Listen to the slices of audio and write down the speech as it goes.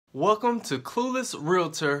Welcome to Clueless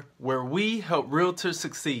Realtor, where we help realtors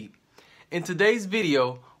succeed. In today's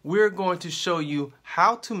video, we're going to show you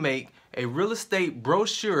how to make a real estate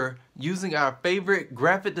brochure using our favorite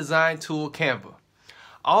graphic design tool, Canva.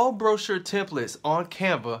 All brochure templates on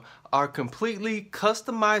Canva are completely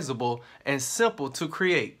customizable and simple to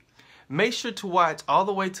create. Make sure to watch all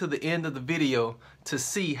the way to the end of the video to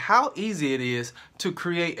see how easy it is to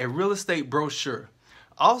create a real estate brochure.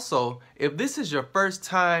 Also, if this is your first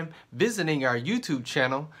time visiting our YouTube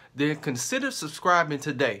channel, then consider subscribing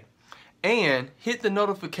today and hit the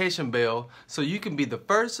notification bell so you can be the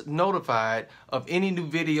first notified of any new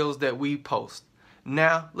videos that we post.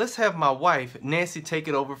 Now, let's have my wife, Nancy, take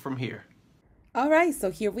it over from here. All right,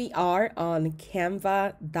 so here we are on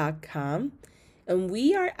canva.com, and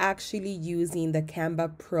we are actually using the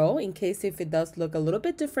Canva Pro in case if it does look a little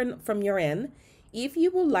bit different from your end. If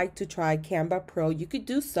you would like to try Canva Pro, you could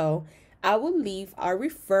do so. I will leave our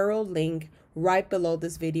referral link right below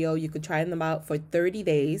this video. You could try them out for 30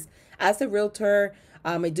 days. As a realtor,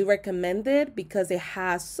 I do recommend it because it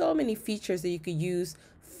has so many features that you could use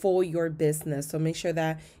for your business. So make sure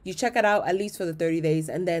that you check it out at least for the 30 days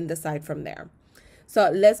and then decide from there.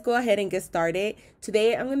 So let's go ahead and get started.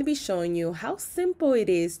 Today, I'm going to be showing you how simple it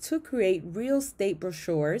is to create real estate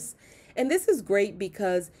brochures. And this is great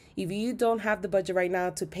because if you don't have the budget right now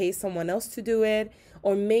to pay someone else to do it,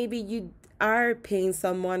 or maybe you are paying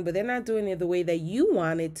someone, but they're not doing it the way that you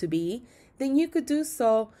want it to be, then you could do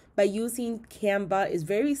so by using Canva. It's a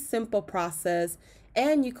very simple process.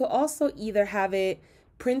 And you could also either have it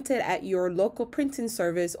printed at your local printing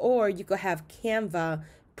service, or you could have Canva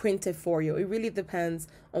printed for you. It really depends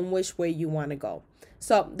on which way you want to go.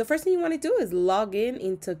 So the first thing you want to do is log in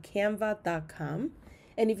into canva.com.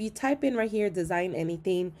 And if you type in right here, design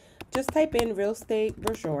anything, just type in real estate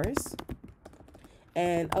brochures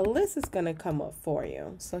and a list is going to come up for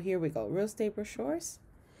you. So here we go, real estate brochures.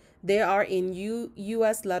 They are in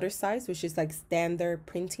US letter size, which is like standard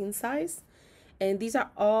printing size. And these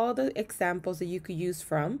are all the examples that you could use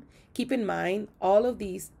from. Keep in mind, all of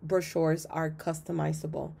these brochures are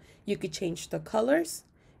customizable. You could change the colors,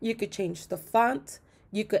 you could change the font,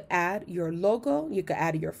 you could add your logo, you could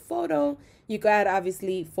add your photo, you could add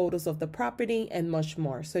obviously photos of the property and much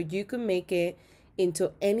more. So you can make it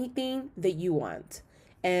into anything that you want.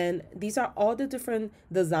 And these are all the different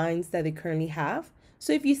designs that they currently have.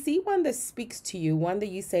 So if you see one that speaks to you, one that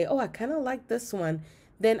you say, oh, I kind of like this one,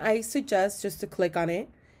 then I suggest just to click on it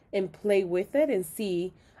and play with it and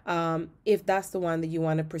see if that's the one that you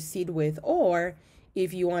want to proceed with, or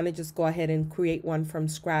if you want to just go ahead and create one from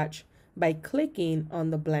scratch by clicking on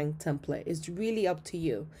the blank template. It's really up to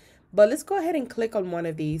you. But let's go ahead and click on one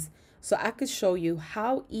of these so I could show you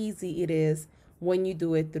how easy it is when you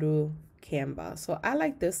do it through Canva. So I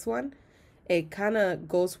like this one. It kind of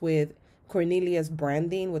goes with Cornelius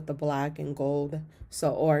branding with the black and gold,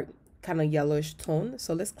 so or kind of yellowish tone.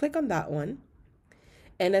 So let's click on that one.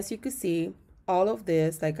 And as you can see, all of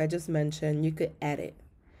this, like I just mentioned, you could edit.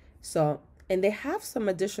 So, and they have some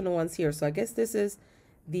additional ones here. So I guess this is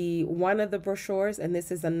the one of the brochures, and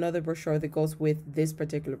this is another brochure that goes with this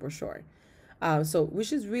particular brochure. So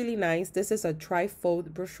which is really nice. This is a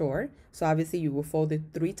tri-fold brochure. So obviously you will fold it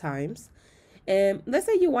 3 times. And let's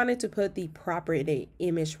say you wanted to put the property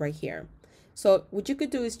image right here. So what you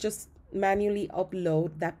could do is just manually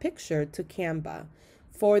upload that picture to Canva.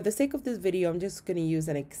 For the sake of this video, I'm just going to use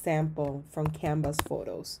an example from Canva's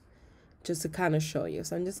photos just to kind of show you.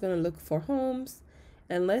 So I'm just going to look for homes.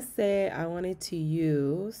 And let's say I wanted to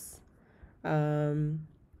use, let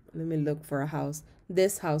me look for a house,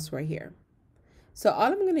 this house right here. So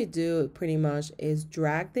all I'm going to do pretty much is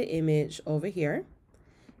drag the image over here.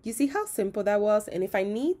 You see how simple that was? And if I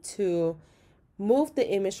need to move the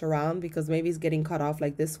image around because maybe it's getting cut off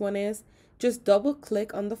like this one is, just double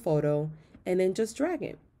click on the photo and then just drag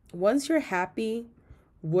it. Once you're happy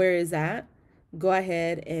where it's at, go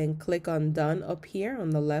ahead and click on done up here on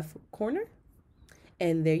the left corner.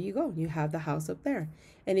 And there you go. You have the house up there.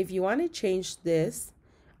 And if you want to change this,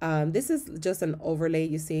 this is just an overlay,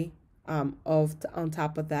 you see, on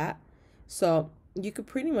top of that. So you could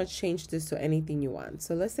pretty much change this to anything you want.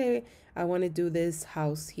 So let's say I want to do this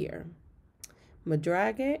house here. I'm going to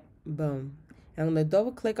drag it. Boom. And I'm going to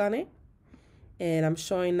double click on it. And I'm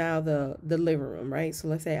showing now the living room, right? So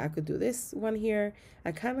let's say I could do this one here.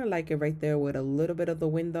 I kind of like it right there with a little bit of the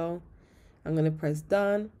window. I'm going to press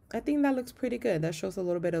done. I think that looks pretty good. That shows a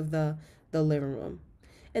little bit of the living room.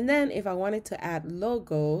 And then if I wanted to add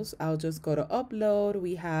logos, I'll just go to upload.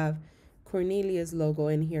 We have Cornelius logo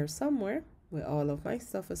in here somewhere with all of my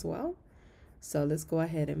stuff as well. So let's go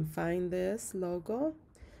ahead and find this logo.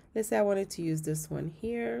 Let's say I wanted to use this one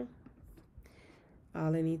here.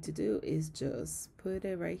 All I need to do is just put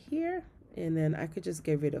it right here, and then I could just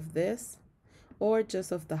get rid of this or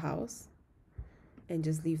just of the house and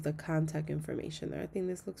just leave the contact information there. I think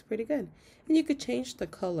this looks pretty good. And you could change the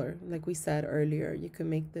color like we said earlier. You could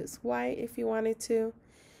make this white if you wanted to.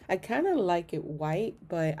 I kind of like it white,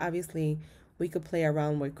 but obviously we could play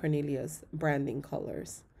around with Cornelius branding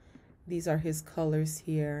colors. These are his colors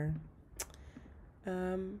here.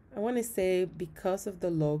 I want to say because of the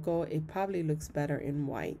logo, it probably looks better in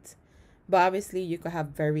white. But obviously you could have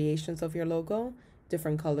variations of your logo,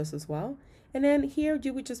 different colors as well. And then here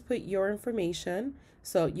you would just put your information.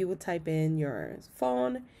 So you would type in your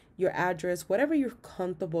phone, your address, whatever you're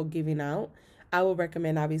comfortable giving out. I will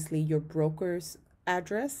recommend obviously your broker's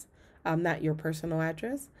address, not your personal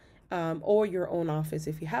address, or your own office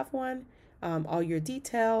if you have one, all your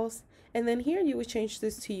details. And then here you would change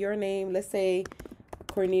this to your name. Let's say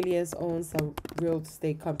Cornelius owns a real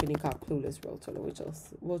estate company called Clueless Realtor.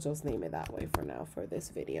 We'll just name it that way for now for this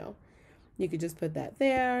video. You could just put that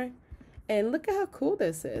there. And look at how cool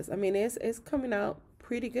this is. I mean, it's coming out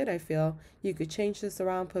pretty good, I feel. You could change this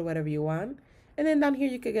around, put whatever you want. And then down here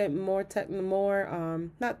you could get more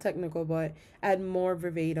not technical, but add more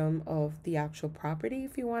verbatim of the actual property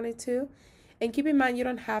if you wanted to. And keep in mind, you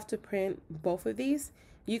don't have to print both of these.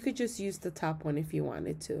 You could just use the top one if you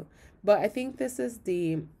wanted to. But I think this is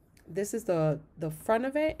the front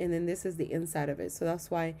of it, and then this is the inside of it. So that's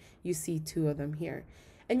why you see two of them here.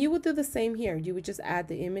 And you would do the same here. You would just add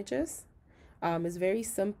the images. It's very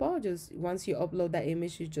simple. Just once you upload that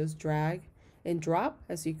image, you just drag and drop,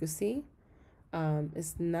 as you can see.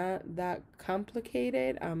 It's not that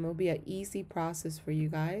complicated. It'll be an easy process for you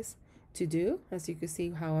guys to do, as you can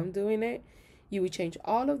see how I'm doing it. You would change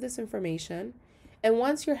all of this information. And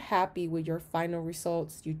once you're happy with your final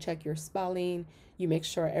results, you check your spelling, you make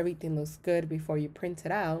sure everything looks good before you print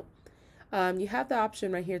it out. You have the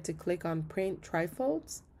option right here to click on print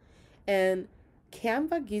trifolds, and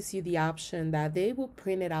Canva gives you the option that they will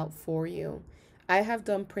print it out for you. I have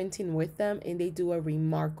done printing with them and they do a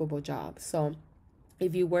remarkable job. So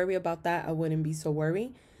if you worry about that, I wouldn't be so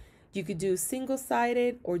worried. You could do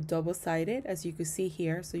single-sided or double-sided, as you can see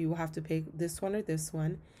here. So you will have to pick this one or this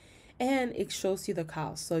one. And it shows you the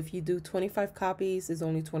cost. So if you do 25 copies, it's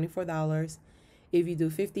only $24. If you do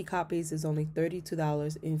 50 copies, it's only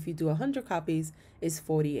 $32. And if you do 100 copies, it's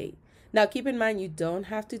 $48. Now, keep in mind, you don't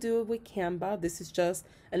have to do it with Canva. This is just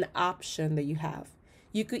an option that you have.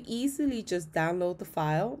 You could easily just download the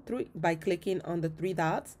file by clicking on the three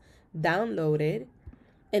dots, download it,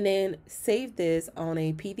 and then save this on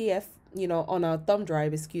a PDF, on a thumb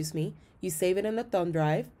drive, excuse me. You save it in a thumb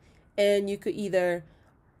drive, and you could either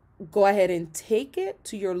go ahead and take it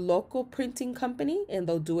to your local printing company and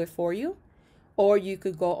they'll do it for you. Or you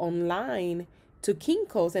could go online to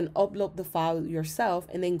Kinko's and upload the file yourself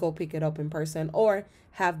and then go pick it up in person or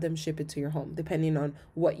have them ship it to your home, depending on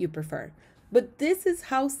what you prefer. But this is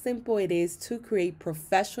how simple it is to create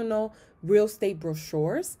professional real estate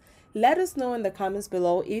brochures. Let us know in the comments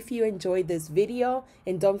below if you enjoyed this video,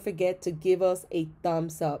 and don't forget to give us a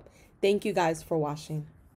thumbs up. Thank you guys for watching.